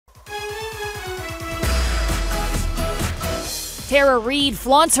t-ara Reid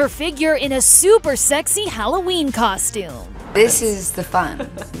flaunts her figure in a super sexy Halloween costume. This is the fun.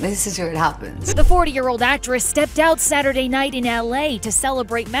 This is where it happens. The 40-year-old actress stepped out Saturday night in LA to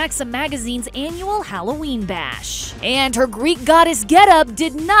celebrate Maxim Magazine's annual Halloween bash. And her Greek goddess getup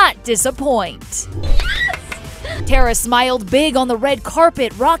did not disappoint. t-ara smiled big on the red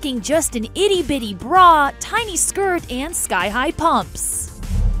carpet, rocking just an itty-bitty bra, tiny skirt, and sky-high pumps.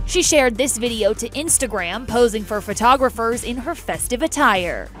 She shared this video to Instagram, posing for photographers in her festive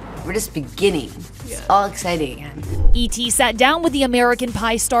attire. We're just beginning. It's all exciting again. E.T. sat down with the American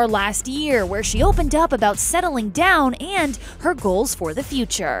Pie star last year, where she opened up about settling down and her goals for the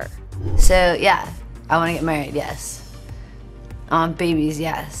future. So yeah, I want to get married, yes. I want babies,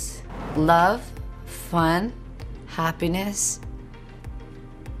 yes. Love, fun, happiness,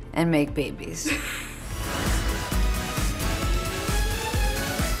 and make babies.